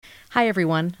Hi,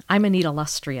 everyone. I'm Anita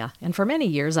Lustria, and for many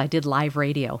years I did live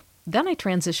radio. Then I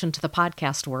transitioned to the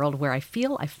podcast world where I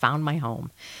feel I found my home.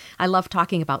 I love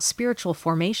talking about spiritual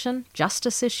formation,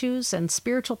 justice issues, and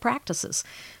spiritual practices.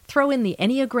 Throw in the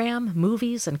Enneagram,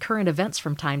 movies, and current events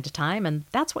from time to time, and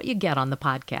that's what you get on the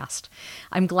podcast.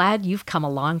 I'm glad you've come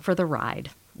along for the ride.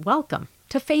 Welcome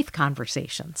to Faith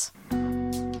Conversations.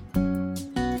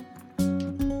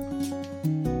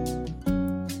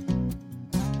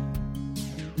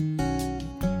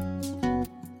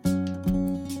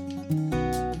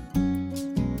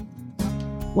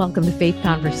 Welcome to Faith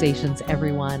Conversations,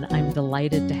 everyone. I'm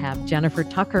delighted to have Jennifer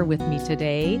Tucker with me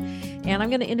today, and I'm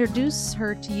going to introduce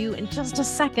her to you in just a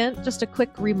second. Just a quick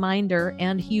reminder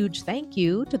and huge thank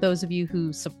you to those of you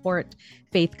who support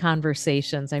Faith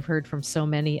Conversations. I've heard from so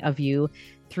many of you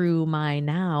through my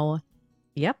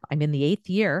I'm in the 8th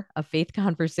year of Faith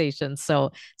Conversations.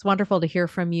 So it's wonderful to hear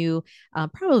from you.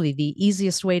 Probably the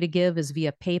easiest way to give is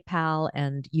via PayPal,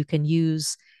 and you can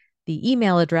use the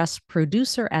email address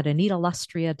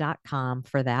producer@anitalustria.com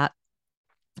for that.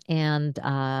 And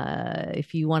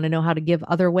if you want to know how to give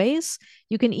other ways,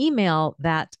 you can email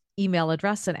that email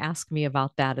address and ask me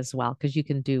about that as well, because you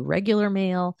can do regular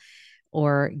mail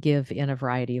or give in a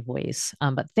variety of ways.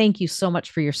 But thank you so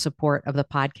much for your support of the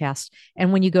podcast.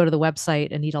 And when you go to the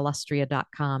website,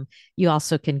 anitalustria.com, you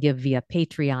also can give via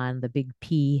Patreon, the big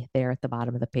P there at the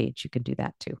bottom of the page. You can do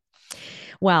that too.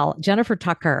 Well, Jennifer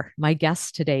Tucker, my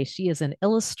guest today, she is an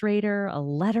illustrator, a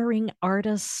lettering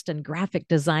artist, and graphic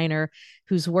designer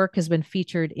whose work has been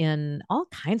featured in all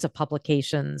kinds of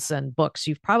publications and books.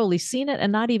 You've probably seen it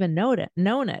and not even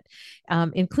known it,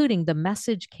 including the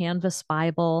Message Canvas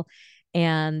Bible.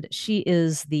 And she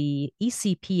is the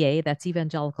ECPA, that's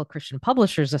Evangelical Christian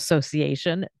Publishers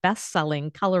Association,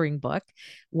 best-selling coloring book,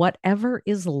 Whatever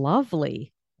is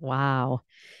Lovely. Wow.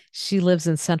 She lives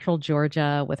in central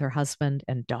Georgia with her husband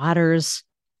and daughters.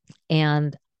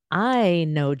 And I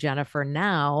know Jennifer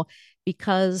now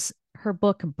because her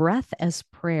book, Breath as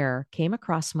Prayer, came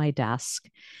across my desk.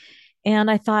 And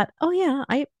I thought, oh, yeah,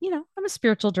 I'm a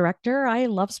spiritual director. I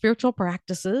love spiritual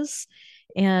practices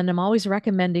and I'm always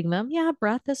recommending them. Yeah,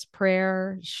 breath as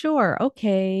prayer. Sure.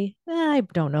 Okay. I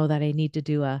don't know that I need to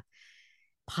do a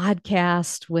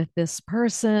podcast with this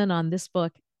person on this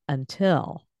book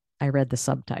until I read the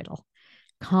subtitle.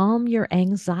 Calm your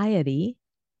anxiety,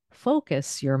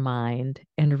 focus your mind,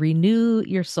 and renew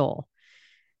your soul.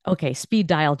 Okay, speed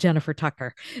dial Jennifer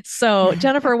Tucker. So,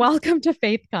 Jennifer, welcome to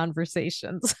Faith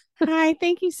Conversations. Hi,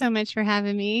 thank you so much for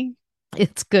having me.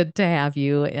 It's good to have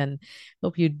you, and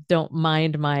hope you don't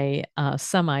mind my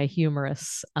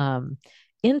semi-humorous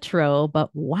intro. But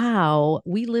wow,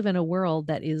 we live in a world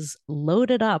that is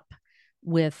loaded up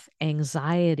with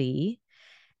anxiety.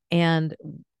 And,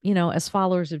 as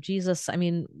followers of Jesus, I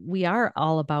mean, we are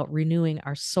all about renewing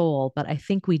our soul, but I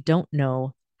think we don't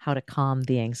know how to calm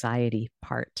the anxiety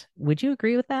part. Would you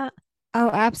agree with that? Oh,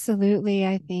 absolutely.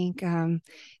 I think,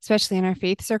 especially in our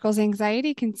faith circles,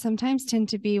 anxiety can sometimes tend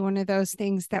to be one of those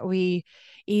things that we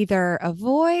either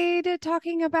avoid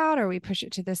talking about or we push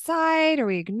it to the side or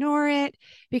we ignore it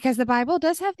because the Bible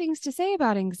does have things to say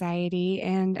about anxiety.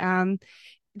 And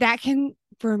that can,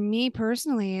 for me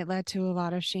personally, it led to a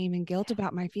lot of shame and guilt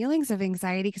about my feelings of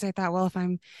anxiety because I thought, well, if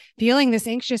I'm feeling this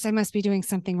anxious, I must be doing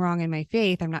something wrong in my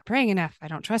faith. I'm not praying enough. I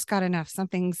don't trust God enough.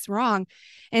 Something's wrong.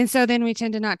 And so then we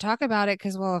tend to not talk about it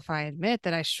because, well, if I admit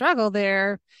that I struggle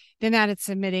there, then that it's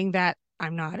admitting that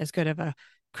I'm not as good of a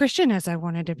Christian as I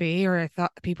wanted to be, or I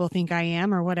thought people think I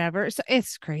am, or whatever. So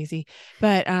it's crazy.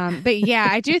 But yeah,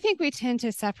 I do think we tend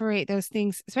to separate those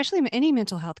things, especially in any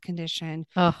mental health condition,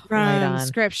 Oh, right from on.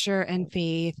 scripture and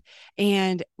faith.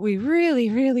 And we really,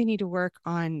 really need to work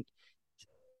on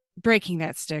breaking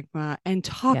that stigma and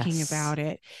talking Yes, about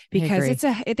it I because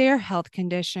agree. they're health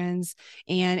conditions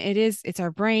and it's our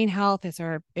brain health,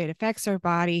 it affects our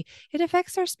body, it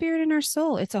affects our spirit and our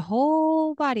soul. It's a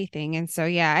whole body thing. And so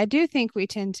yeah, I do think we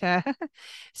tend to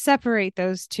separate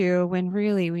those two when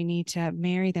really we need to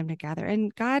marry them together.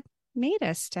 And God made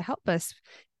us to help us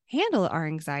handle our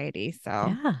anxiety.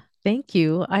 So Yeah, thank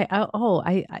you. I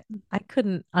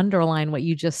couldn't underline what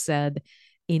you just said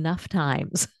enough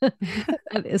times.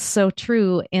 That is so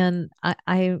true. And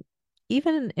I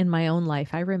even in my own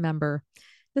life, I remember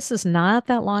this is not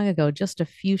that long ago, just a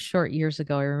few short years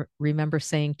ago. Remember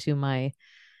saying to my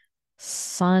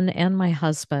son and my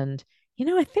husband,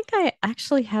 I think I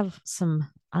actually have some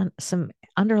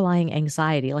underlying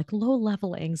anxiety, like low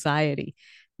level anxiety.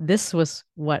 This was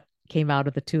what came out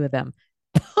of the two of them.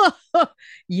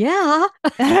 Yeah.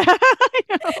 I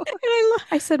know.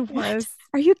 I said, what? Yes.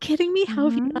 Are you kidding me? How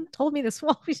have you Mhm. not told me this?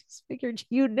 Well, we just figured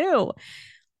you knew.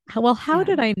 how Yeah.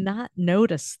 did I not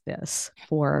notice this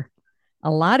for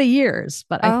a lot of years?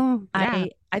 But Oh, yeah.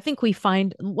 I think we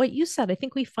find what you said. I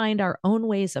think we find our own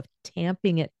ways of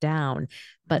tamping it down,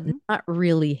 but Mhm. not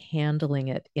really handling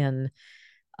it in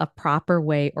a proper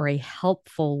way or a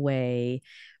helpful way,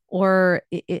 or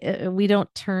we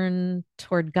don't turn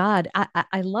toward God.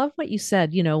 I love what you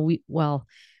said. We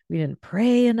didn't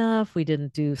pray enough, we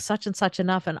didn't do such and such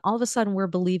enough, and all of a sudden we're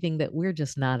believing that we're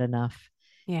just not enough.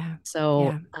 Yeah.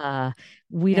 So Yeah.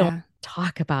 we don't Yeah.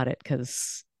 talk about it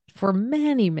because for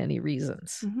many, many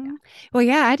reasons. Hmm. Well,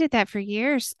 yeah, I did that for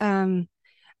years.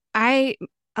 I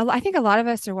I think a lot of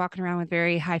us are walking around with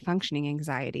very high functioning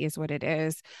anxiety, is what it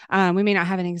is. We may not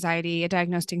have a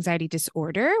diagnosed anxiety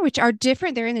disorder, which are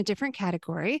different. They're in a different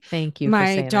category. Thank you for My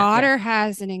saying that. Yeah. daughter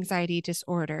has an anxiety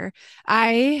disorder.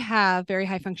 I have very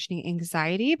high functioning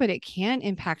anxiety, but it can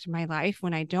impact my life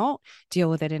when I don't deal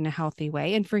with it in a healthy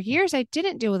way. And for years, I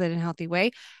didn't deal with it in a healthy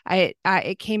way.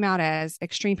 It came out as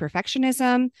extreme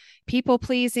perfectionism, people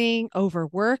pleasing,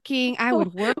 overworking. I Oh,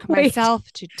 would work wait. myself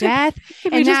to death.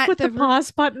 Can we And just that put the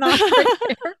pause button on right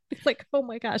there? Like, oh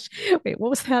my gosh. Wait, what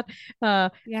was that?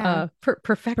 yeah,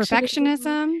 Perfectionism,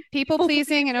 perfectionism, people people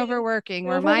pleasing, and pleasing, overworking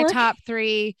were my overwork. top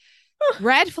three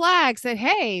red flags that,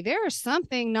 hey, there's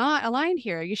something not aligned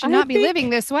here. You should I not be living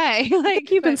think this way. I think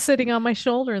Like, you've been but sitting on my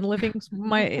shoulder and living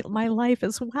my life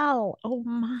as well. Oh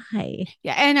my.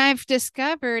 yeah, and I've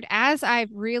discovered as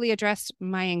I've really addressed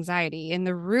my anxiety and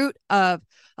the root of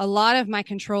a lot of my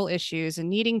control issues and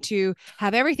needing to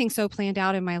have everything so planned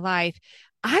out in my life,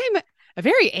 I'm a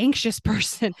very anxious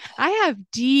person. I have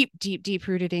deep, deep, deep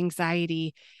rooted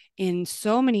anxiety in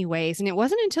so many ways. And it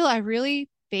wasn't until I really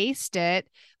faced it,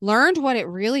 learned what it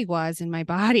really was in my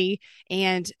body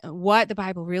and what the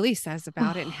Bible really says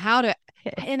about it and how to,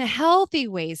 Okay. in a healthy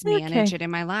ways, manage Okay. it in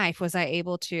my life, was I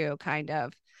able to kind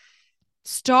of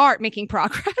start making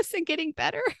progress and getting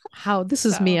better. How this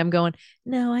is me. So, I'm going,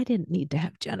 no, I didn't need to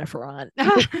have Jennifer on.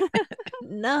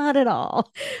 Not at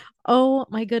all. Oh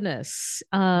my goodness.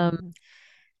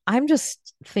 I'm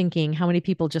just thinking how many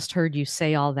people just heard you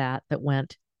say all that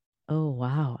went, oh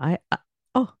wow.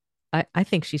 Oh, I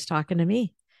think she's talking to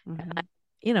me. I,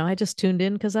 mhm. I just tuned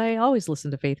in because I always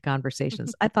listen to Faith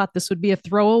Conversations. I thought this would be a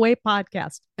throwaway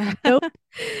podcast. Nope.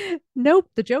 Nope.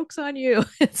 The joke's on you.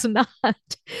 It's not.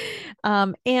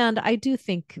 And I do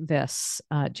think this,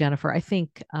 Jennifer, I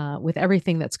think with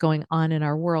everything that's going on in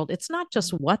our world, it's not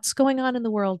just what's going on in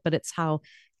the world, but it's how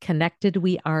connected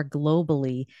we are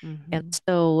globally. And Mhm.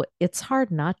 so it's hard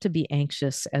not to be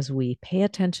anxious as we pay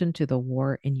attention to the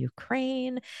war in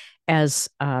Ukraine, as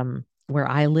where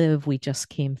I live, we just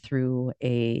came through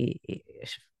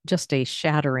just a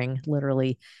shattering,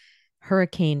 literally,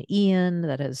 Hurricane Ian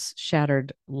that has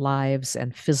shattered lives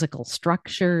and physical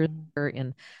structures Mhm.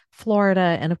 in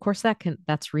Florida. And of course,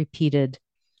 that's repeated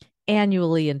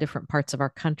annually in different parts of our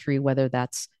country, whether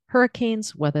that's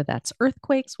hurricanes, whether that's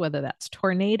earthquakes, whether that's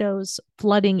tornadoes,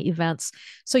 flooding events.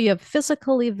 So you have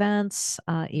physical events,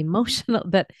 Mhm. emotional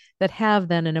that have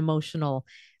then an emotional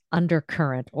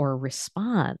undercurrent or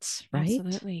response, right?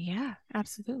 Absolutely. Yeah,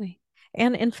 absolutely.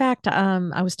 And in fact,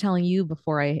 I was telling you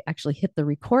before I actually hit the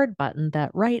record button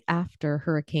that right after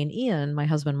Hurricane Ian, my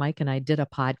husband Mike and I did a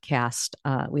podcast.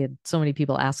 We had so many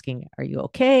people asking, "Are you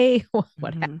okay? What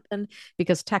Mhm. happened?"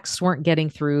 Because texts weren't getting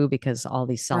through because all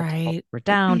these cell towers Right. were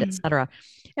down, etc.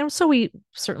 And so we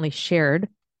certainly shared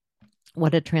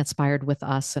what had transpired with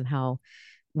us and how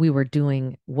we were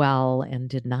doing well and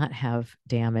did not have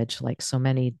damage like so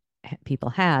many people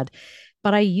had.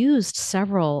 But I used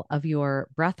several of your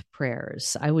breath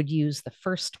prayers. I would use the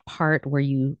first part where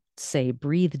you say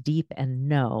breathe deep and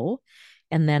know,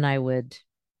 and then I would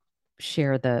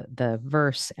share the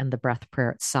verse and the breath prayer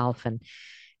itself,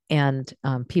 and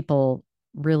people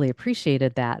really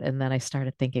appreciated that. And then I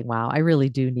started thinking, wow, I really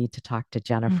do need to talk to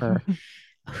Jennifer,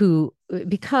 who,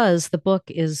 because the book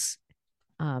is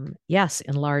yes,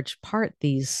 in large part,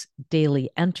 these daily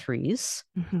entries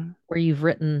Mhm. where you've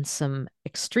written some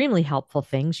extremely helpful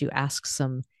things. You ask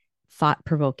some thought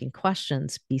provoking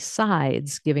questions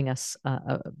besides giving us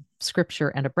a scripture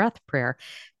and a breath prayer.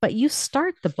 But you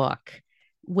start the book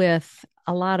with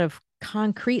a lot of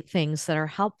concrete things that are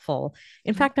helpful.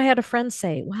 In fact, I had a friend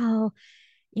say, well,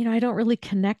 I don't really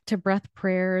connect to breath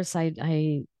prayers.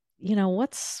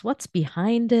 What's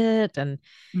behind it?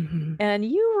 Mhm. And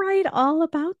you write all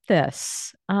about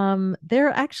this.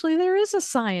 There is a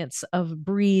science of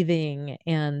breathing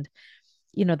and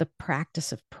the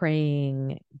practice of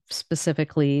praying,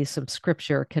 specifically some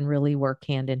scripture can really work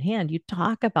hand in hand. You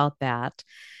talk about that.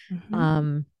 Mhm.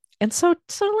 Um, and so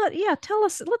yeah, tell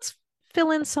us, let's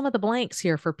fill in some of the blanks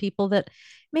here for people that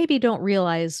maybe don't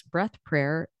realize breath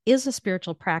prayer is a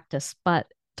spiritual practice, but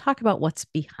talk about what's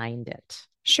behind it.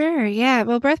 Sure. Yeah.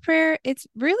 Well, breath prayer, it's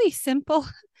really simple.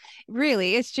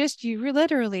 Really, it's just you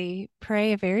literally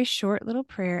pray a very short little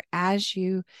prayer as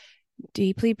you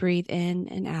deeply breathe in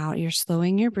and out. You're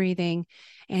slowing your breathing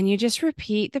and you just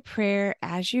repeat the prayer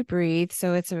as you breathe.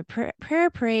 So it's a prayer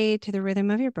prayed to the rhythm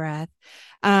of your breath.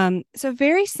 So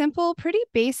very simple, pretty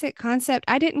basic concept.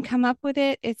 I didn't come up with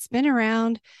it. It's been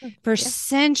around for Yeah.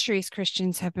 centuries.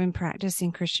 Christians have been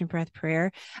practicing Christian breath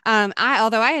prayer.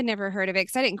 Although I had never heard of it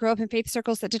because I didn't grow up in faith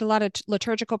circles that did a lot of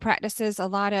liturgical practices, a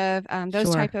lot of those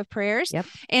Sure. type of prayers. Yep.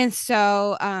 And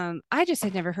so I just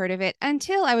had never heard of it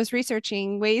until I was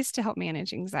researching ways to help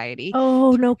manage anxiety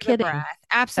Oh, no through the kidding. breath.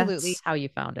 Absolutely. That's how you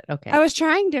found it. I Okay. was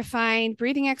trying to find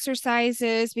breathing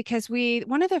exercises because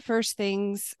one of the first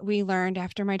things we learned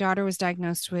after my daughter was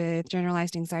diagnosed with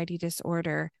generalized anxiety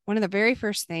disorder, one of the very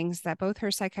first things that both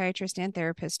her psychiatrist and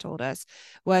therapist told us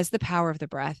was the power of the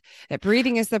breath, that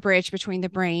breathing is the bridge between the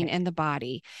brain Okay. and the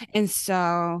body. And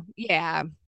so, yeah.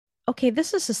 Okay,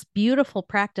 this is this beautiful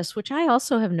practice, which I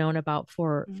also have known about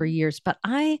for Mhm. years, but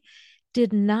I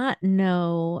did not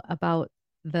know about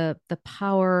the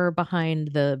power behind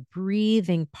the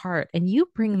breathing part. And you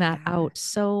bring that Yeah. out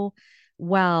so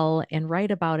well and write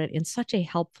about it in such a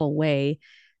helpful way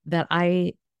that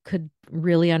I could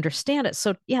really understand it.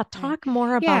 So yeah, Right. talk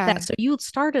more about that. Yeah. So you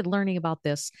started learning about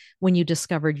this when you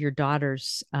discovered your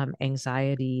daughter's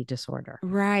anxiety disorder.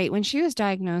 Right. When she was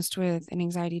diagnosed with an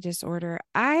anxiety disorder,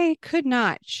 I could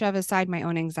not shove aside my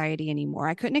own anxiety anymore.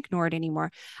 I couldn't ignore it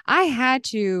anymore. I had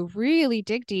to really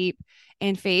dig deep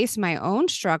and face my own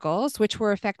struggles, which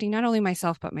were affecting not only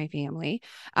myself, but my family,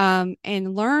 and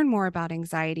learn more about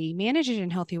anxiety, manage it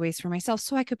in healthy ways for myself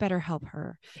so I could better help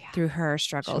her Yeah, through her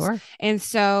struggles. sure. And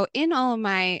so, in all of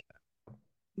my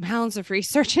mounds of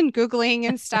research and Googling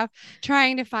and stuff,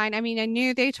 trying to find. I mean, I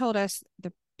knew they told us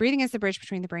the breathing is the bridge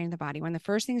between the brain and the body. One of the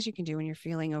first things you can do when you're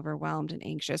feeling overwhelmed and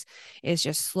anxious is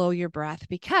just slow your breath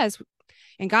because,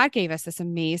 and God gave us this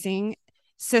amazing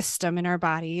system in our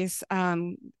bodies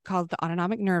called the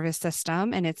autonomic nervous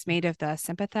system, and it's made of the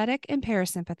sympathetic and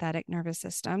parasympathetic nervous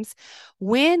systems.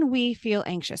 When we feel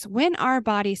anxious, when our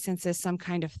body senses some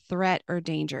kind of threat or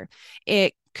danger,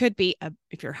 it could be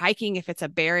if you're hiking, if it's a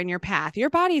bear in your path, your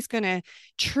body's going to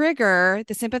trigger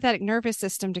the sympathetic nervous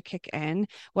system to kick in.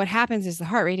 What happens is the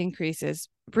heart rate increases,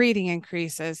 breathing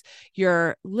increases,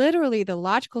 your literally the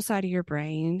logical side of your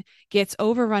brain gets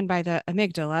overrun by the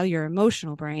amygdala, your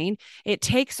emotional brain. It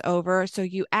takes over. So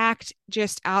you act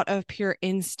just out of pure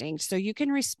instinct. So you can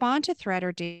respond to threat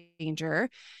or danger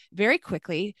very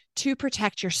quickly to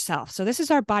protect yourself. So this is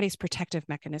our body's protective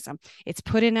mechanism. It's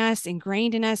put in us,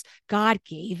 ingrained in us. God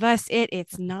gave us it.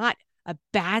 It's not a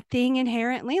bad thing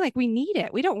inherently. Like we need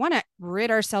it. We don't want to rid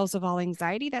ourselves of all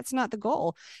anxiety. That's not the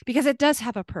goal because it does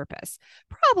have a purpose.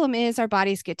 Problem is, our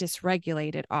bodies get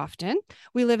dysregulated often.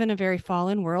 We live in a very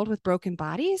fallen world with broken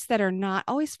bodies that are not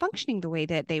always functioning the way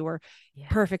that they were Yeah.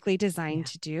 perfectly designed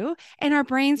Yeah. to do. And our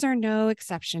brains are no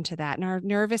exception to that. And our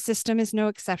nervous system is no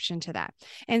exception to that.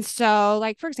 And so,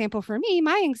 like, for example, for me,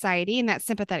 my anxiety and that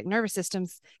sympathetic nervous system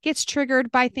gets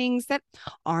triggered by things that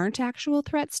aren't actual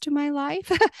threats to my life,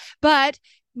 but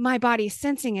my body's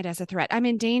sensing it as a threat. I'm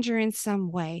in danger in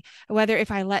some way. Whether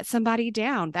if I let somebody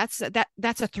down, that's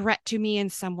a threat to me in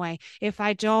some way. If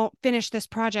I don't finish this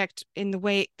project in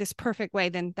this perfect way,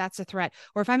 then that's a threat.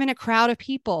 Or if I'm in a crowds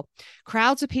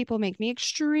of people make me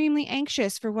extremely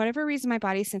anxious for whatever reason. My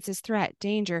body senses threat,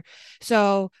 danger,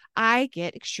 so I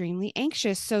get extremely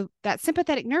anxious. So that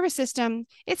sympathetic nervous system,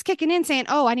 it's kicking in, saying,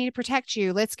 "Oh, I need to protect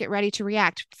you. Let's get ready to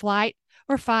react, flight."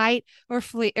 Or fight or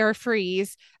flee or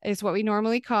freeze is what we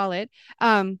normally call it.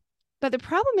 But the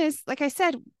problem is, like I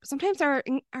said, sometimes our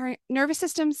nervous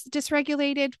system's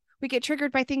dysregulated. We get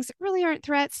triggered by things that really aren't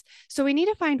threats. So we need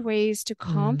to find ways to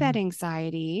calm that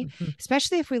anxiety, Mm-hmm.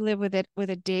 especially if we live with it with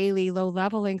a daily low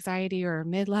level anxiety or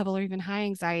mid level or even high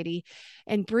anxiety.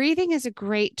 And breathing is a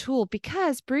great tool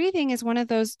because breathing is one of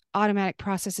those automatic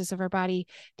processes of our body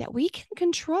that we can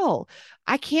control.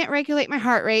 I can't regulate my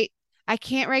heart rate. I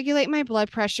can't regulate my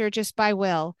blood pressure just by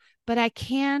will, but I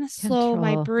can slow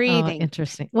my Control. Oh, breathing.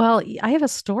 interesting. Well, I have a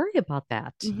story about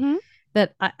that Mm-hmm.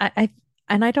 that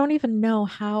and I don't even know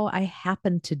how I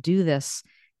happened to do this,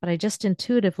 but I just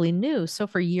intuitively knew. So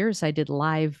for years I did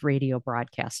live radio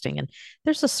broadcasting, and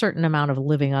there's a certain amount of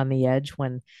living on the edge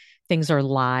when things are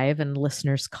live and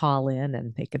listeners call in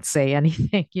and they could say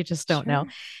anything. You just don't know.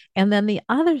 Sure. And then the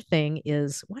other thing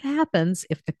is what happens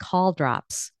if the call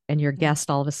drops and your Mm. guest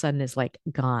all of a sudden is like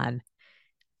gone?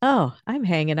 oh, I'm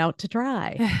hanging out to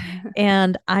dry.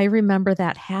 And I remember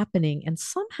that happening. And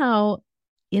somehow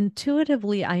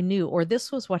intuitively, I knew, or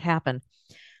this was what happened.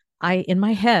 In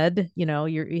my head,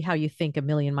 you're how you think a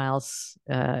million miles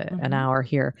an Mhm, hour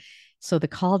here. So the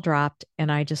call dropped,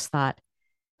 and I just thought,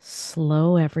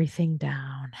 slow everything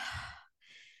down,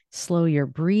 slow your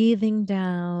breathing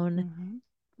down, mhm,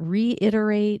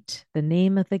 reiterate the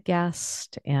name of the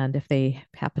guest, and if they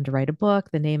happen to write a book,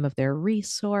 the name of their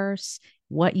resource,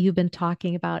 what you've been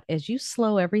talking about. As you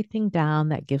slow everything down,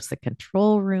 that gives the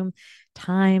control room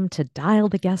time to dial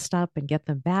the guest up and get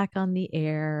them back on the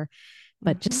air,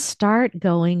 but just mhm. start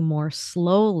going more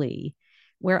slowly.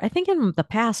 Where I think in the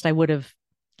past, I would have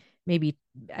maybe,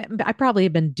 I probably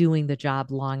have been doing the job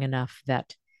long enough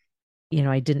that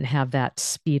I didn't have that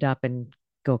speed up and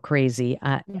go crazy.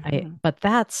 Mhm. But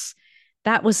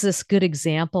that was this good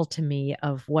example to me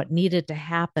of what needed to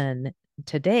happen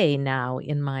today now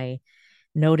in my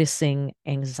noticing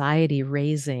anxiety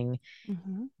raising,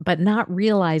 Mhm. but not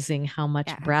realizing how much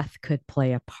Yeah. breath could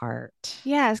play a part.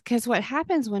 Yes, because what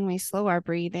happens when we slow our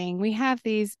breathing, we have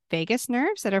these vagus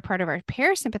nerves that are part of our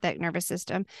parasympathetic nervous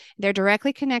system. They're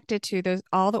directly connected to those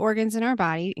all the organs in our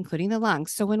body, including the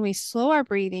lungs. So when we slow our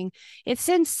breathing, it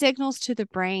sends signals to the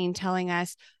brain telling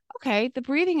us, okay, the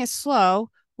breathing is slow.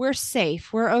 We're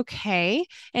safe. We're okay.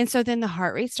 And so then the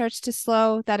heart rate starts to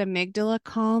slow. That amygdala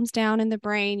calms down in the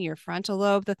brain. Your frontal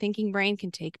lobe, the thinking brain, can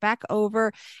take back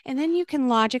over. And then you can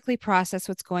logically process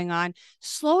what's going on.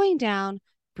 Slowing down,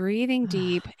 breathing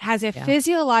deep has a Yeah.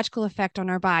 physiological effect on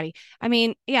our body. I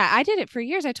mean, yeah, I did it for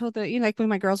years. I told like when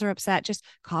my girls are upset, just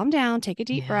calm down, take a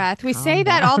deep Yeah. breath. We say Calm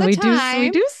that down. all the We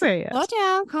time. do say Slow it.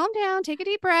 down, calm down, take a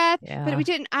deep breath. But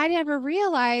Yeah. I never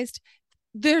realized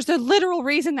there's a literal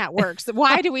reason that works.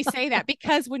 Why do we say that?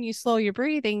 Because when you slow your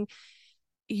breathing,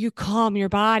 you calm your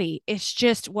body. It's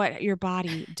just what your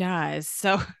body does.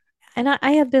 So, And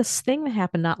I had this thing that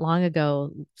happened not long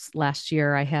ago. Last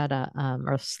year, I had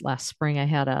or last spring, I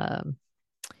had a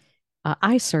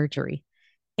eye surgery,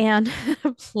 and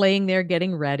laying there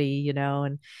getting ready, and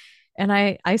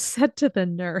I said to the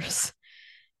nurse,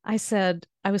 I said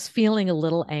I was feeling a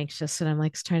little anxious, and I'm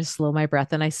like trying to slow my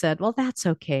breath, and I said, well, that's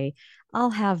okay. I'll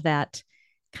have that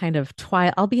kind of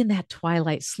I'll be in that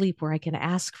twilight sleep where I can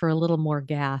ask for a little more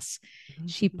gas.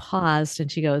 She paused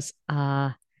and she goes,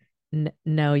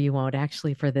 no, you won't.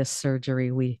 Actually, for this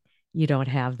surgery, you don't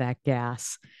have that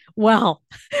gas. Well,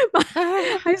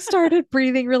 I started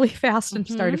breathing really fast and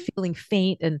started mhm, feeling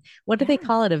faint. And what do they yeah.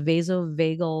 call it? A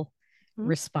vasovagal Mhm,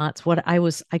 response.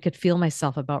 I could feel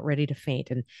myself about ready to faint.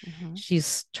 And mhm,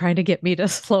 she's trying to get me to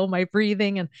slow my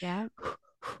breathing. And yeah.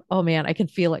 oh man, I can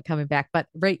feel it coming back. But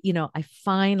right, I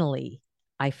finally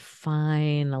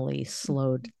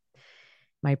slowed Mhm,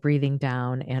 my breathing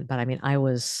down. But I mean,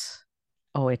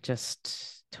 it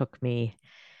just took me.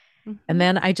 And mhm.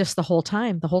 then the whole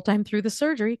time through the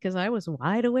surgery, because I was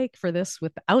wide awake for this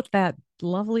without that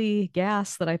lovely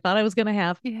gas that I thought I was going to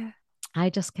have, Yeah. I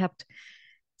just kept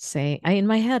in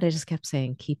my head, I just kept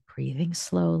saying, keep breathing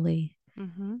slowly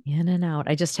Mhm. in and out.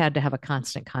 I just had to have a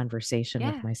constant conversation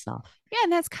with Yeah. myself. Yeah,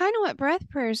 and that's kind of what breath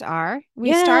prayers are.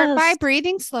 We start by Yes.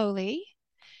 breathing slowly.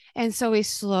 And so we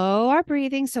slow our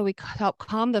breathing so we help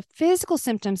calm the physical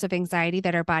symptoms of anxiety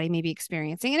that our body may be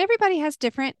experiencing. And everybody has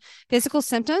different physical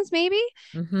symptoms, maybe.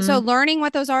 So Mm-hmm. learning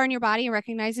what those are in your body and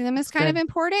recognizing them is That's kind of good.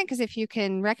 important because if you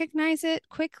can recognize it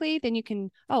quickly, then you can,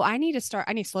 oh, I need to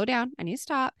slow down, I need to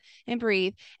stop and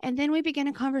breathe. And then we begin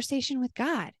a conversation with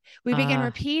God. We begin Uh,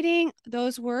 repeating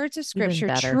those words of Even scripture,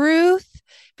 better. truth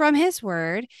from his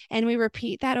word, and we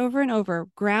repeat that over and over,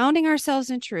 grounding ourselves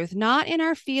in truth, not in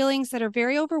our feelings that are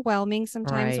very overwhelming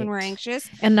sometimes when we're Right. anxious.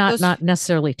 And not Those not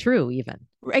necessarily true even.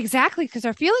 exactly because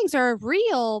our feelings are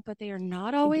real, but they are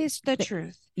not always the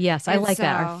truth. Yes, I And like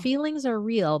that. Our so, feelings are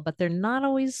real, but they're not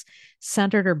always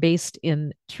centered or based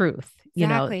in truth.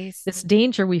 exactly, This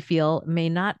danger we feel may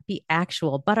not be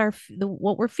actual, but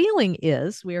what we're feeling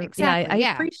is yeah, exactly, I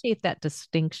yeah. appreciate that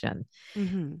distinction.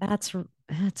 Hmm.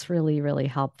 That's really, really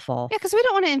helpful. Yeah, because we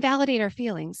don't want to invalidate our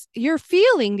feelings. You're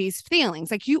feeling these feelings,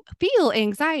 like you feel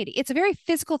anxiety. It's a very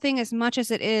physical thing as much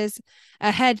as it is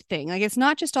a head thing. Like it's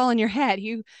not just all in your head.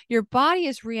 Your body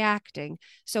is reacting.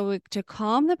 So to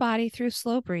calm the body through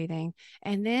slow breathing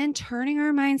and then turning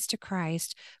our minds to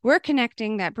Christ, we're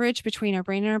connecting that bridge between our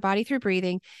brain and our body through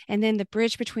breathing, and then the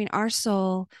bridge between our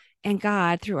soul and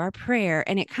God through our prayer.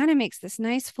 And it kind of makes this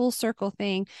nice full circle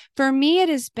thing. For me, it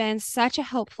has been such a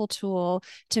helpful tool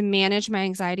to manage my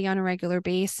anxiety on a regular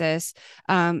basis.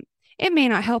 Um, It may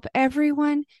not help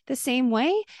everyone the same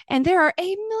way. And there are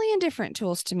a million different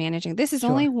tools to managing. This is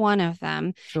only Sure. one of them.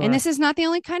 And Sure. this is not the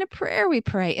only kind of prayer we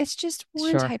pray. It's just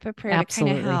one Sure. type of prayer to kind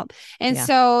of Absolutely. help. And Yeah.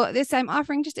 so this I'm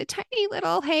offering just a tiny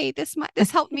little, hey, this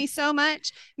helped me so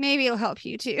much. Maybe it'll help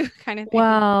you too, kind of thing.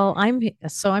 Well, I'm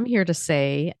here to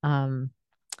say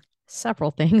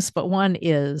several things, but one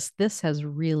is this has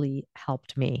really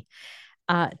helped me.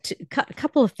 A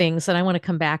couple of things, and I want to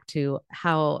come back to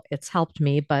how it's helped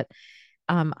me, but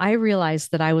I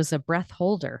realized that I was a breath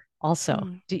holder also.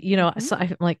 Mm-hmm. So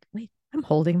I'm like, wait, I'm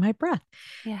holding my breath.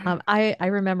 Yeah. I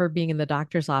remember being in the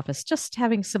doctor's office, just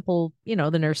having simple, the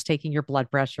nurse taking your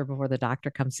blood pressure before the doctor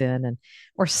comes in and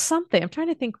or something. I'm trying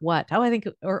to think what. Oh, I think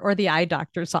or the eye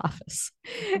doctor's office.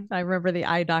 Mm-hmm. I remember the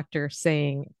eye doctor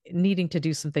saying needing to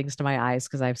do some things to my eyes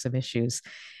because I have some issues.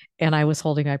 And I was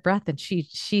holding my breath and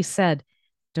she said,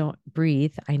 "Don't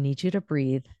breathe. I need you to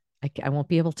breathe. I won't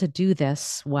be able to do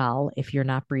this well if you're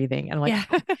not breathing." And I'm like,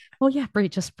 Yeah. oh yeah,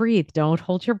 breathe, just breathe. Don't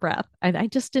hold your breath. And I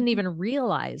just didn't even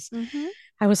realize Mm-hmm.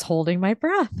 I was holding my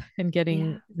breath and Yeah.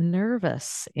 getting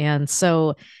nervous. And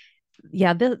so,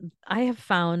 yeah, I have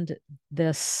found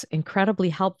this incredibly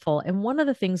helpful. And one of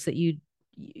the things that you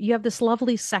have this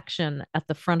lovely section at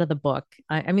the front of the book.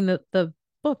 I mean, the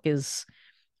book is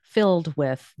filled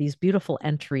with these beautiful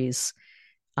entries.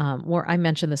 Where I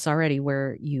mentioned this already,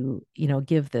 where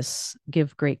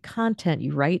give great content,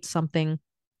 you write something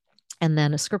and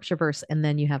then a scripture verse, and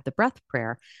then you have the breath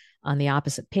prayer on the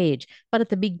opposite page. But at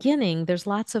the beginning, there's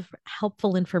lots of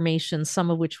helpful information, some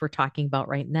of which we're talking about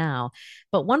right now.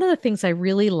 But one of the things I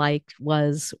really liked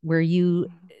was where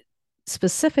you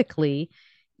specifically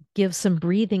give some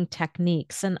breathing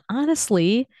techniques. And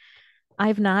honestly,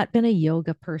 I've not been a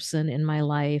yoga person in my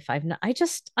life. I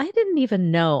didn't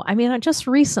even know. I mean, just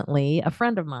recently, a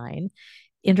friend of mine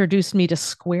introduced me to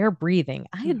square breathing.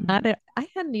 Mm-hmm. I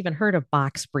hadn't even heard of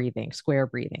box breathing, square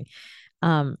breathing.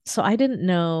 So I didn't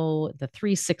know the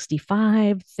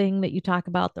 365 thing that you talk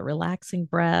about, the relaxing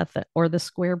breath or the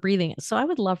square breathing. So I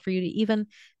would love for you to even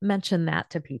mention that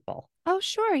to people. Oh,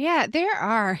 sure. Yeah, there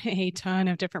are a ton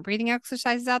of different breathing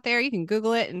exercises out there. You can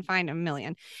Google it and find a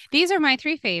million. These are my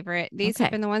three favorite. These have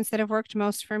Okay. been the ones that have worked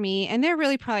most for me, and they're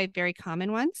really probably very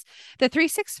common ones. The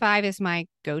 365 is my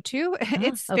go-to.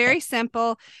 It's Okay. very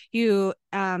simple.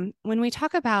 When we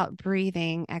talk about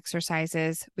breathing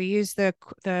exercises, we use the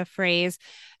phrase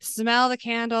smell the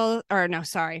candle, or no,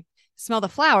 sorry, smell the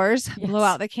flowers, blow Yes.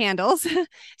 out the candles.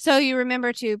 So you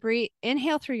remember to breathe,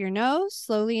 inhale through your nose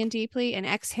slowly and deeply, and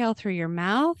exhale through your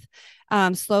mouth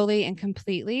slowly and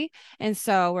completely. And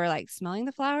so we're like smelling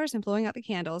the flowers and blowing out the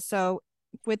candles. So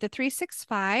with the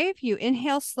 365, you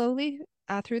inhale slowly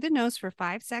through the nose for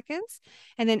 5 seconds,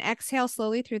 and then exhale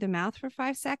slowly through the mouth for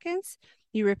 5 seconds.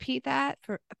 You repeat that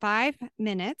for 5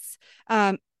 minutes.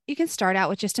 You can start out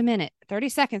with just a minute, 30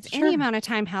 seconds, any Sure. amount of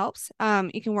time helps.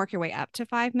 You can work your way up to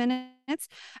 5 minutes.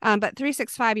 But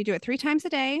 365, you do it 3 times a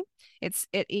day.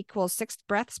 It equals 6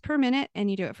 breaths per minute, and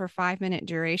you do it for 5 minute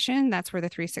duration. That's where the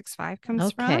 365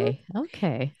 comes from. Okay.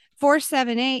 Okay.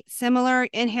 478, similar.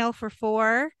 Inhale for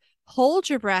 4, hold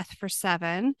your breath for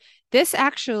 7. This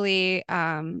actually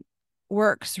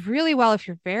works really well if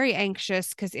you're very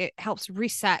anxious because it helps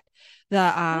reset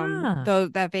Ah,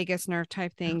 the vagus nerve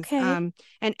type things. okay.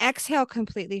 And exhale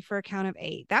completely for a count of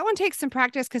 8. That one takes some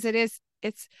practice because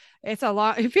it's a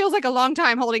long, it feels like a long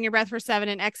time holding your breath for 7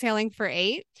 and exhaling for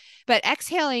 8. But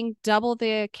exhaling double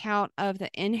the count of the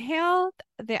inhale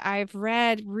that I've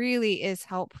read really is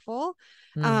helpful.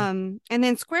 Hmm. And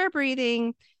then square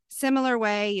breathing, similar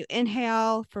way. You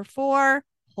inhale for 4,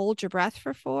 hold your breath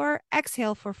for 4,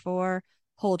 exhale for 4,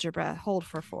 hold your breath, hold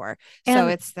for 4. So And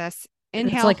it's this it's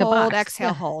inhale, like a hold, box. exhale,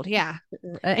 Yeah. hold. Yeah.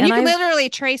 And And you can I've literally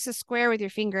trace a square with your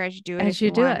finger as you do it as if you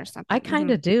you do want it. or I something.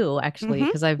 kind of do actually,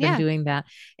 because I've been Yeah. doing that.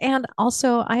 And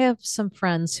also, I have some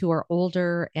friends who are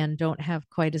older and don't have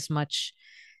quite as much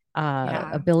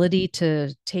Yeah. ability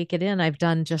to take it in. I've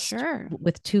done just Sure.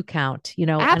 with 2 count, and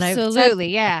I've said, Absolutely.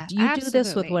 Yeah. you do this with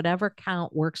Absolutely. whatever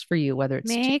count works for you, whether it's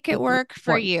two, Make it three, work for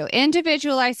four. you.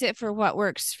 Individualize it for what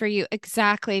works for you.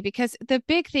 Exactly. Because the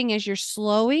big thing is you're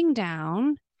slowing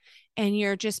down and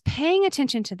you're just paying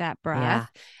attention to that breath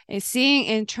Yeah. and seeing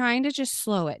and trying to just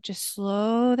slow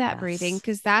that breathing Yes.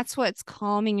 because that's what's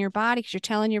calming your body because you're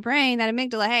telling your brain that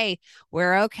amygdala, hey,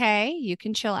 we're okay, you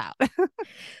can chill out.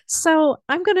 So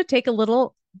I'm going to take a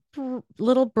little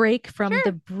break from the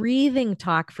Sure. breathing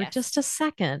talk for Yes. just a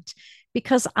second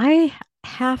because I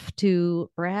have to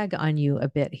brag on you a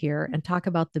bit here and talk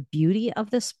about the beauty of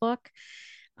this book.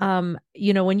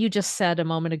 When you just said a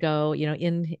moment ago,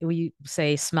 in we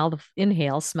say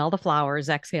inhale, smell the flowers,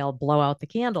 exhale, blow out the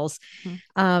candles.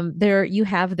 Mhm. There you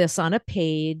have this on a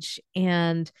page,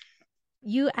 and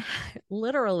you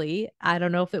literally, I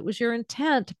don't know if it was your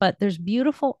intent, but there's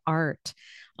beautiful art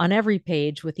on every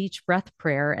page with each breath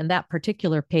prayer. And that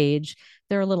particular page,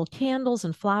 there are little candles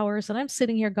and flowers. And I'm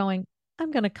sitting here going, I'm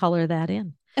going to color that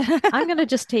in. I'm going to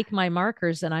just take my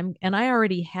markers, and I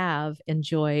already have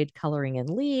enjoyed coloring in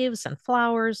leaves and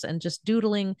flowers and just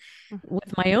doodling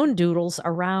with my own doodles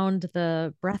around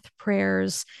the breath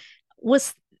prayers.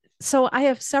 Was So I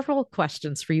have several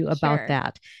questions for you about Sure.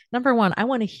 that. Number one, I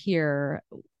want to hear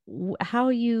how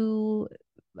you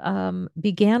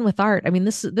began with art. I mean,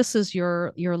 this is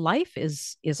your life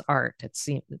is art. It's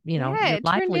Yeah, your it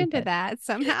turned into livelihood. that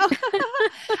somehow.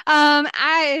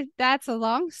 I that's a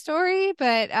long story,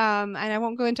 but and I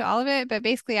won't go into all of it, but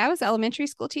basically I was an elementary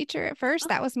school teacher at first.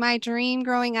 That was my dream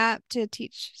growing up, to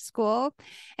teach school.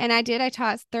 And I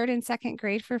taught third and second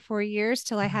grade for 4 years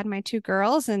till I had my two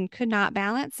girls and could not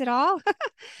balance it all.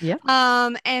 Yeah.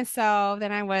 And so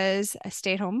then I was a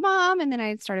stay-at-home mom, and then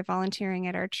I started volunteering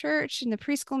at our church in the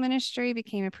preschool ministry,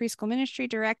 became a preschool ministry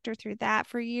director through that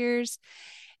for years.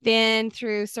 Then,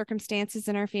 through circumstances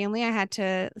in our family, I had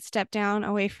to step down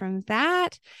away from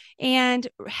that and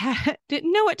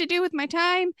didn't know what to do with my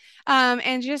time.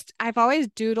 And just, I've always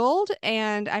doodled,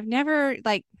 and I've never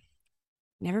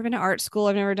been to art school.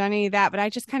 I've never done any of that, but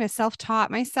I just kind of self-taught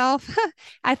myself.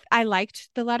 I liked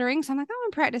the lettering, so I'm like, I'm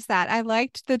gonna practice that. I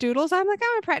liked the doodles. I'm like,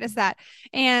 I'm gonna practice that.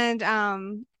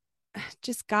 And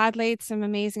just God laid some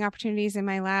amazing opportunities in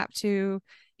my lap to,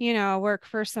 work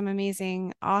for some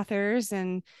amazing authors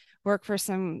and work for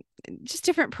some just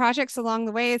different projects along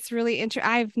the way. It's really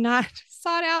interesting. I've not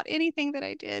sought out anything that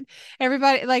I did.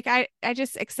 Everybody, like, I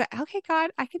just accept, okay, God,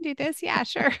 I can do this. Yeah,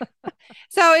 sure.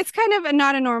 So it's kind of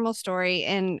not a normal story.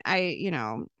 And I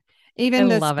even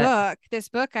love it. this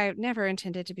book, I never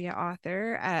intended to be an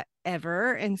author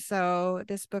ever. And so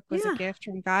this book was a Yeah. gift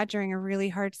from God during a really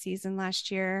hard season last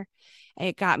year.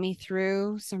 It got me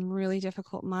through some really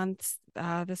difficult months.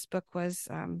 This book was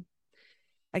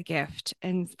a gift,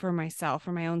 and for myself,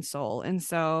 for my own soul. And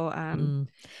so Mm.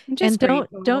 I'm just And don't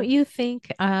grateful. you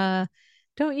think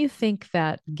don't you think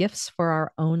that gifts for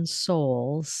our own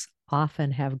souls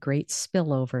often have great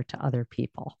spillover to other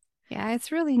people? Yeah,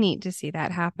 it's really neat to see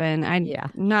that happen. I Yeah.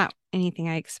 Not anything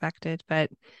I expected, but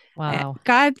Wow.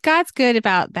 God's good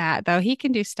about that, though. He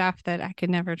can do stuff that I could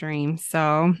never dream.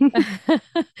 So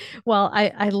Well,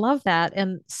 I love that.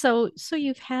 And so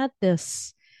you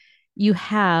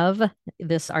have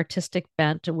this artistic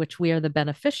bent, which we are the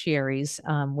beneficiaries,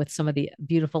 with some of the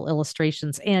beautiful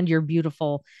illustrations and your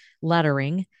beautiful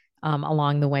lettering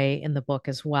along the way in the book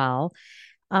as well.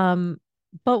 Um,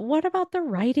 but what about the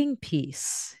writing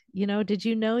piece? Did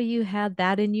you know you had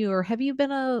that in you, or have you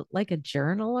been a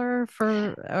journaler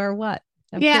or what?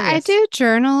 I'm yeah, I curious. do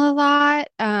journal a lot.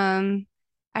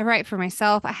 I write for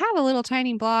myself. I have a little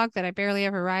tiny blog that I barely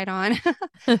ever write on.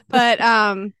 But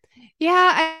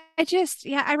yeah, I just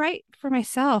yeah, I write for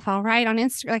myself. I'll write on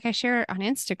like I share it on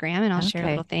Instagram, and I'll share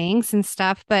little Okay. things and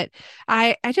stuff. But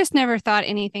I just never thought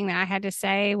anything that I had to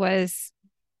say was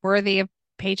worthy of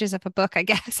pages of a book, I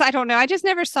guess. I don't know. I just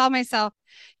never saw myself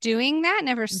doing that,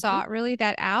 never Mhm. sought really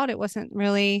that out. It wasn't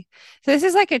really, so this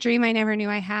is like a dream I never knew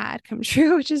I had come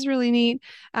true, which is really neat.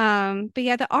 But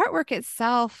yeah, the artwork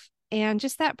itself and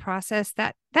just that process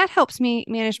that helps me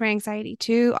manage my anxiety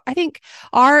too. I think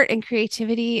art and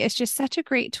creativity is just such a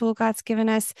great tool God's given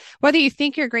us, whether you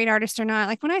think you're a great artist or not.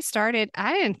 Like when I started,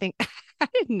 I didn't think I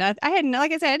did not I had no,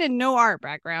 like I said, I did no art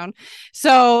background.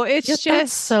 So Yeah, it's that's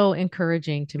just so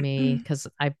encouraging to me because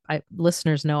I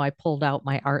listeners know I pulled out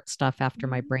my art stuff after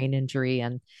my brain injury,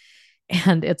 and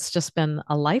it's just been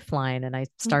a lifeline. And I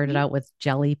started Mhm. out with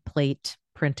jelly plate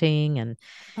printing, and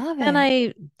Love then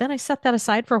it. I set that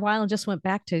aside for a while and just went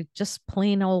back to just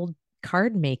plain old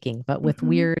card making, but with Mhm.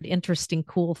 weird, interesting,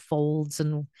 cool folds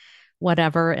and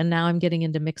whatever. And now I'm getting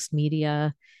into mixed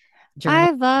media journal.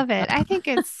 I love it. I think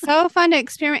it's so fun to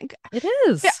experiment. It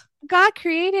Yeah, is. God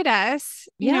created us,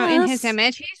 in his Yes.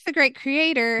 image. He's the great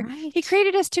creator. He Right.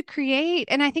 created us to create.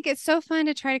 And I think it's so fun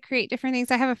to try to create different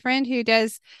things. I have a friend who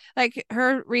does like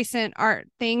her recent art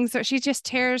things, or she just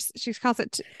tears, she calls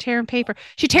it tearing paper.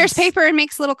 She tears Yes. paper and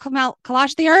makes little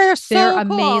collage. They are They're so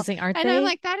cool. amazing, aren't And I'm they?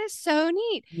 like, that is so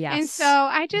neat. And so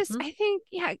Yes. Mhm. I think,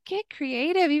 yeah, get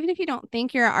creative. Even if you don't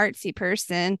think you're an artsy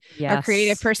person or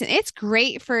creative Yes. person, it's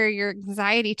great for your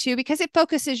anxiety too, because it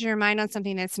focuses your mind on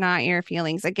something that's not your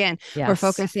feelings. Again, and we're Yes.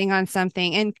 focusing on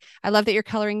something. And I love that you're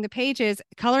coloring the pages,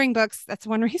 coloring books. That's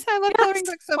one reason I love Yes. coloring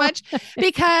books so much,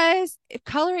 because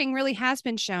coloring really has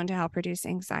been shown to help reduce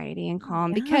anxiety and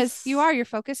calm, because Yes. you're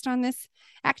focused on this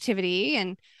activity,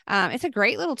 and it's a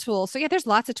great little tool. So yeah, there's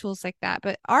lots of tools like that,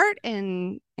 but art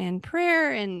and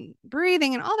prayer and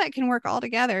breathing and all that can work all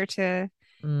together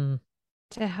Mm.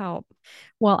 to help.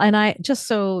 Well, and I just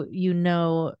so you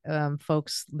know,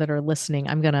 folks that are listening,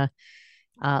 I'm going to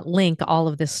link all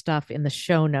of this stuff in the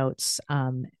show notes.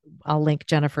 I'll link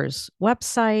Jennifer's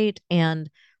website and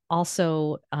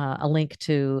also a link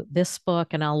to this book,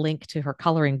 and I'll link to her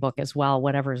coloring book as well,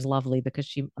 whatever is lovely, because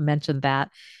she mentioned that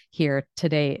here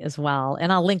today as well.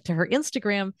 And I'll link to her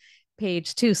Instagram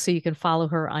page too, so you can follow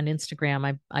her on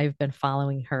Instagram. I've been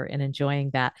following her and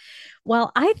enjoying that.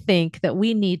 Well, I think that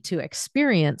we need to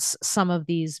experience some of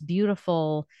these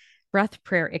beautiful breath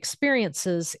prayer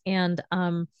experiences. And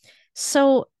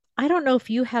so I don't know if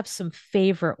you have some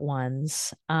favorite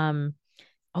ones.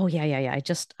 Oh yeah.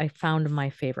 I found my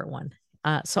favorite one.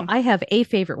 So Hmm. I have a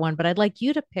favorite one, but I'd like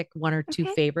you to pick one or two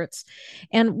Okay, favorites.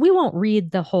 And we won't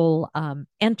read the whole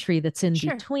entry that's in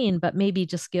sure. between, but maybe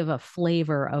just give a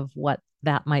flavor of what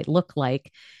that might look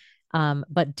like.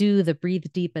 But do the breathe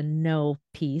deep and know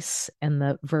piece and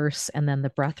the verse and then the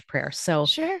breath prayer. So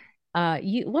Sure.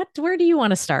 where do you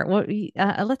want to start?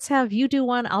 Let's have you do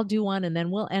one, I'll do one, and then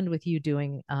we'll end with you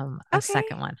doing a Okay.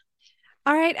 second one.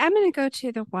 All right, I'm going to go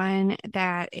to the one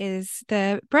that is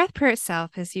the breath prayer itself.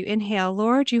 As you inhale,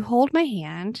 Lord, you hold my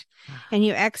hand, and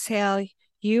you exhale,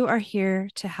 you are here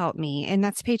to help me. And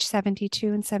that's page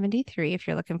 72 and 73 if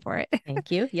you're looking for it.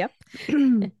 Thank you. Yep.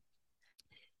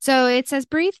 So it says,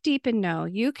 breathe deep and know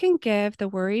you can give the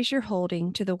worries you're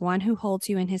holding to the one who holds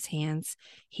you in his hands.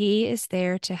 He is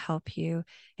there to help you.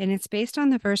 And it's based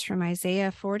on the verse from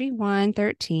Isaiah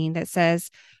 41:13 that says,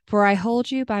 for I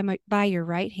hold you by your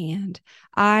right hand,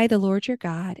 I, the Lord your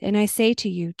God, and I say to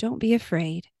you, don't be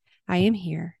afraid. I am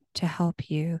here to help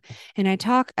you. And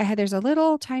there's a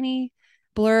little tiny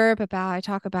blurb about, I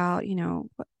talk about,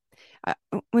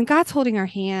 when God's holding our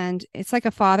hand, it's like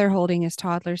a father holding his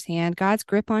toddler's hand. God's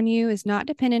grip on you is not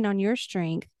dependent on your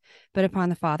strength, but upon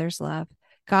the Father's love.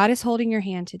 God is holding your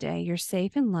hand today. You're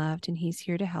safe and loved, and He's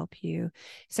here to help you.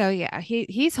 So yeah,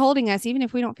 He's holding us, even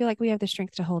if we don't feel like we have the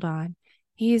strength to hold on.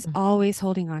 He's always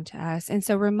holding on to us. And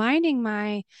so reminding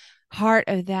my heart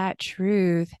of that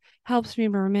truth helps me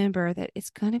remember that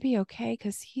it's going to be okay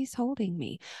because He's holding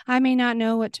me. I may not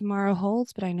know what tomorrow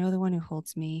holds, but I know the one who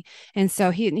holds me. And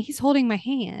so he's holding my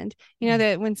hand. You know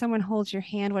that when someone holds your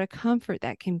hand, what a comfort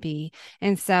that can be.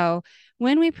 And so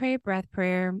when we pray breath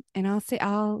prayer, and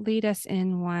I'll lead us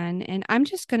in one, and I'm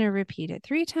just going to repeat it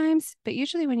 3 times, but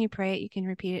usually when you pray it, you can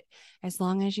repeat it as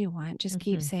long as you want. Just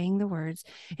keep Mm-hmm. saying the words.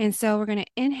 And so we're going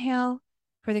to inhale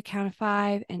for the count of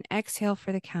 5 and exhale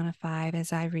for the count of 5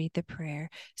 as I read the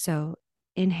prayer. So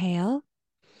inhale,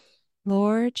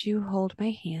 Lord, you hold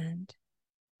my hand,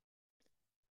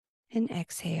 and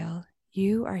exhale,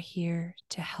 you are here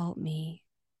to help me.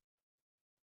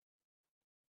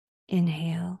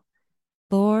 Inhale,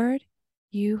 Lord,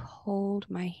 you hold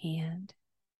my hand.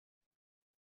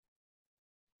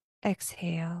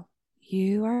 Exhale,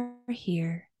 you are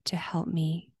here to help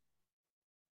me.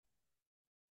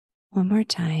 One more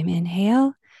time.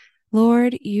 Inhale,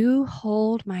 Lord, you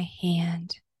hold my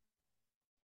hand.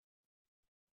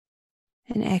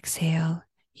 And exhale,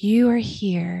 you are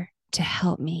here to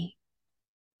help me.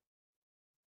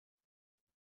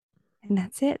 And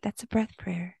that's it. That's a breath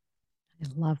prayer. I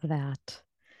love that.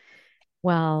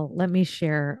 Well, let me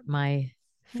share my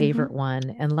Mm-hmm. favorite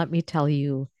one, and let me tell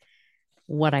you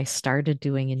what I started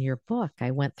doing in your book.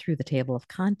 I went through the table of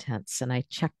contents and I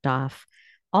checked off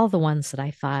all the ones that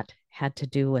I thought had to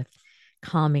do with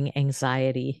calming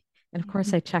anxiety. And of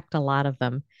course, I checked a lot of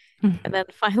them. And then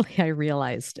finally, I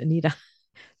realized, Anita,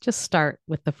 just start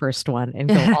with the first one and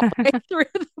go all the way through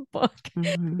the book,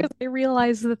 Mm-hmm. because I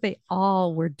realized that they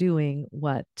all were doing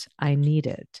what I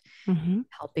needed, Mm-hmm.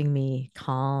 helping me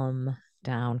calm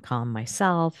down, calm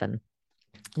myself, and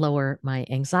lower my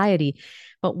anxiety.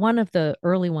 But one of the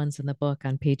early ones in the book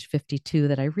on page 52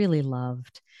 that I really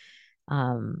loved,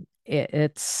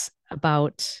 it's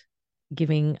about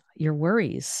giving your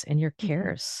worries and your Mm-hmm.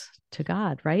 cares to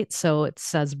God, right? So it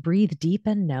says, breathe deep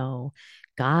and know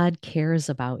God cares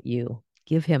about you.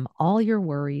 Give him all your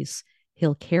worries.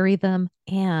 He'll carry them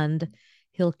and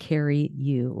he'll carry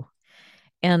you.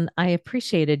 And I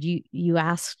appreciated you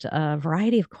asked a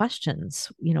variety of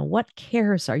questions. What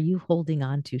cares are you holding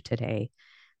on to today?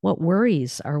 What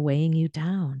worries are weighing you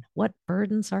down? What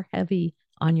burdens are heavy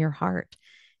on your heart?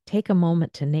 Take a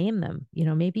moment to name them,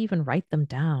 maybe even write them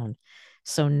down.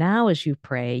 So now, as you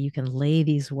pray, you can lay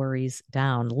these worries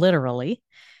down, literally.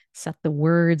 Set the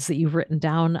words that you've written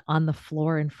down on the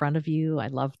floor in front of you. I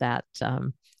love that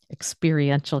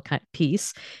experiential kind of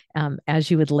piece. As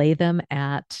you would lay them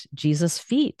at Jesus'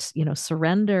 feet,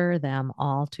 surrender them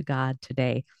all to God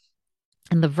today.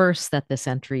 And the verse that this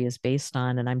entry is based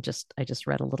on, and I just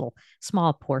read a little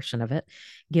small portion of it.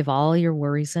 Give all your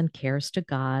worries and cares to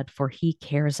God, for he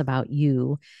cares about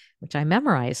you, which I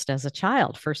memorized as a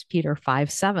child. 1 Peter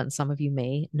 5:7. Some of you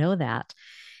may know that.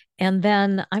 And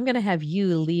then I'm going to have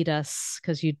you lead us,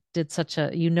 because you did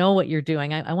you know what you're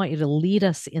doing. I want you to lead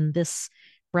us in this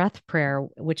breath prayer,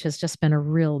 which has just been a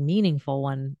real meaningful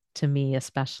one to me,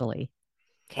 especially.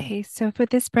 Okay, so for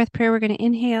this breath prayer, we're going to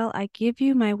inhale, I give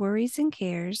you my worries and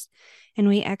cares, and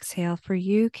we exhale, for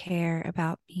you care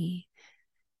about me.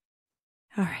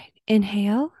 All right,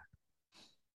 inhale,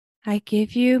 I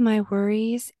give you my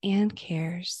worries and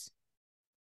cares.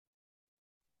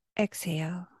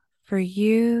 Exhale, for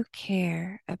you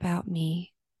care about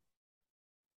me.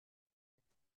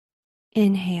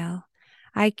 Inhale,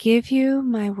 I give you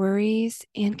my worries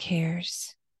and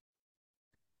cares.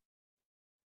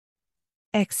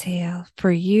 Exhale, for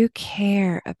you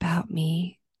care about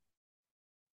me.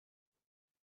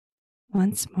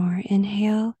 Once more,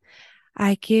 inhale,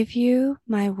 I give you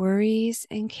my worries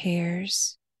and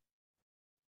cares.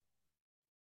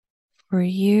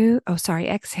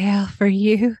 Exhale, for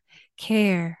you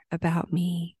care about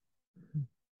me.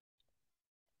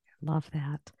 Love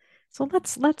that. So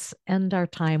let's end our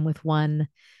time with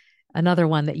another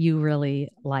one that you really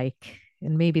like.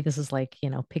 And maybe this is like,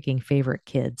 picking favorite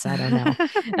kids. I don't know.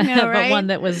 I know, But right? one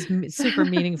that was super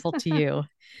meaningful to you.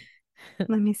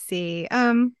 Let me see.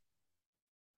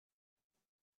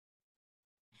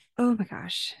 Oh my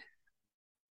gosh.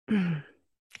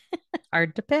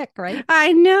 Hard to pick, right?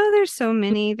 I know there's so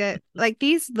many that like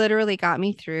these literally got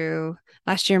me through.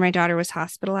 Last year, my daughter was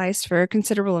hospitalized for a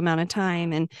considerable amount of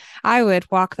time, and I would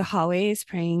walk the hallways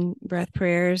praying breath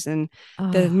prayers. And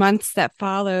the Oh, months that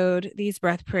followed, these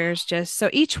breath prayers just so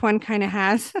each one kind of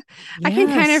has, I can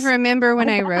kind of yes. remember when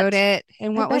I I wrote bet. it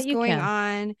and I what bet was you going can.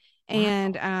 on.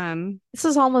 And Wow. This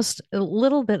is almost a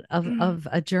little bit of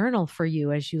a journal for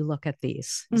you as you look at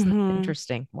these. Isn't that mhm.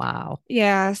 interesting? Wow.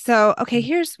 Yeah. So, okay,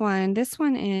 here's one. This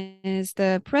one is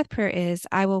the breath prayer is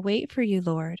I will wait for you,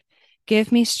 Lord.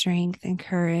 Give me strength and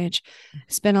courage.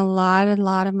 Spent a lot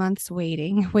of months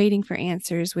waiting, waiting for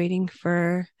answers, waiting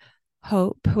for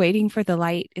hope, waiting for the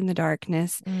light in the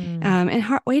darkness.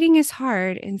 Mm, Waiting is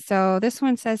hard. And so this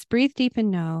one says, breathe deep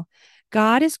and know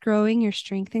God is growing your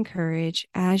strength and courage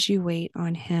as you wait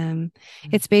on him. mm,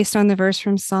 It's based on the verse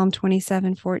from Psalm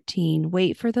 27:14.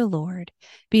 Wait for the Lord.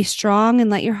 Be strong and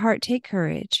let your heart take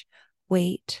courage.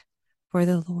 Wait for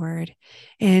the Lord.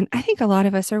 And I think a lot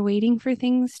of us are waiting for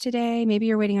things today. Maybe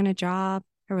you're waiting on a job,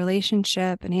 a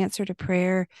relationship, an answer to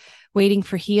prayer, waiting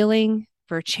for healing,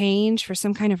 for change, for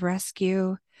some kind of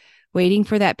rescue, waiting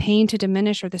for that pain to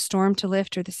diminish or the storm to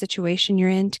lift or the situation you're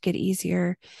in to get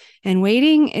easier. And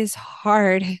waiting is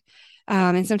hard.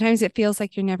 And sometimes it feels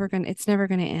like it's never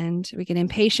going to end. We get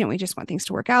impatient. We just want things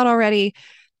to work out already.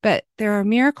 But there are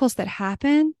miracles that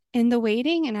happen in the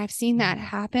waiting. And I've seen that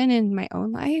happen in my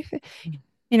own life mm,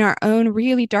 in our own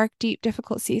really dark, deep,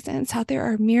 difficult seasons, how there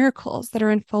are miracles that are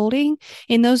unfolding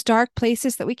in those dark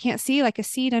places that we can't see, like a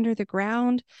seed under the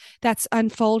ground that's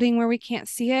unfolding where we can't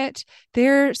see it.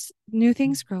 There's new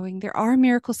things growing. There are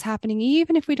miracles happening,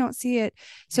 even if we don't see it.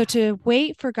 So yeah. to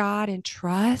wait for God and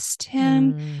trust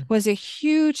Him Mm, was a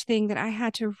huge thing that I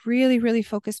had to really, really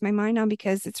focus my mind on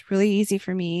because it's really easy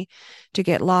for me to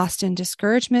get lost in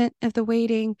discouragement of the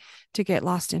waiting, to get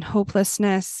lost in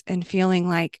hopelessness and feeling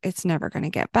like it's never going to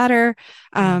get better.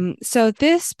 mm, So,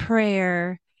 this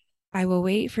prayer, I will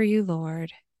wait for you,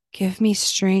 Lord. Give me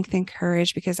strength and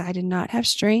courage because I did not have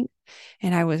strength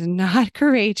and I was not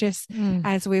courageous mm.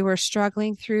 as we were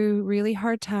struggling through really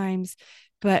hard times.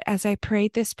 But as I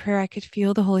prayed this prayer, I could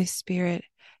feel the Holy Spirit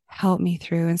help me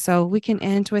through. And so we can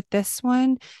end with this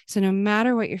one. So no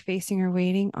matter what you're facing or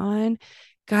waiting on,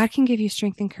 God can give you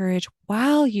strength and courage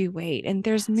while you wait. And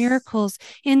there's Yes. miracles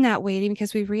in that waiting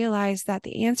because we realize that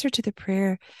the answer to the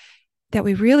prayer that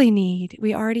we really need,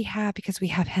 we already have because we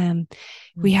have Him.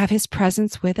 We Mm, have His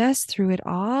presence with us through it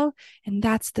all. And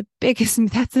that's the biggest,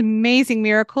 that's an amazing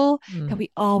miracle that mm,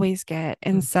 we always get.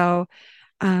 And mm. so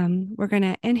we're going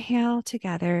to inhale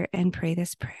together and pray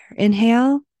this prayer.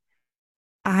 Inhale,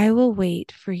 I will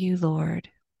wait for you, Lord.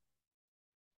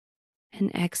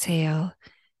 And exhale,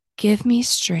 give me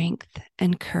strength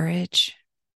and courage.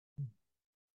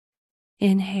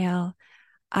 Inhale,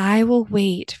 I will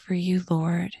wait for you,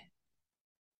 Lord.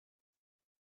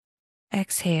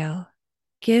 Exhale,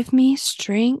 give me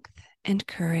strength and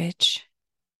courage.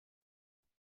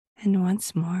 And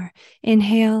once more,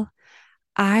 inhale,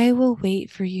 I will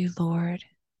wait for you, Lord.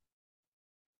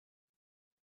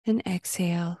 And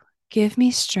exhale, give me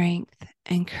strength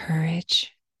and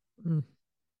courage. Mm.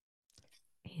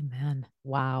 Amen.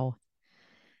 Wow.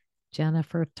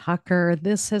 Jennifer Tucker,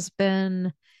 this has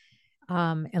been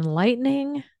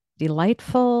enlightening,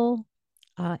 delightful,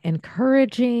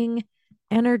 encouraging,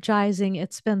 energizing.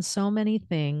 It's been so many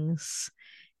things.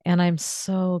 And I'm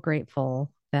so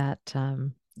grateful that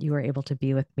you were able to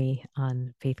be with me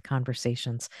on Faith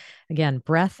Conversations. Again,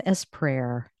 Breath as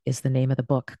Prayer is the name of the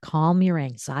book. Calm your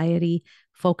anxiety,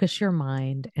 focus your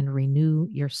mind, and renew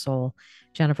your soul.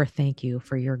 Jennifer, thank you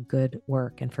for your good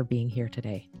work and for being here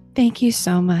today. Thank you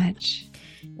so much.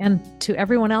 And to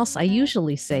everyone else, I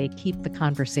usually say, keep the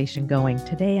conversation going.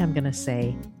 Today, I'm going to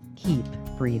say, keep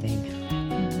breathing.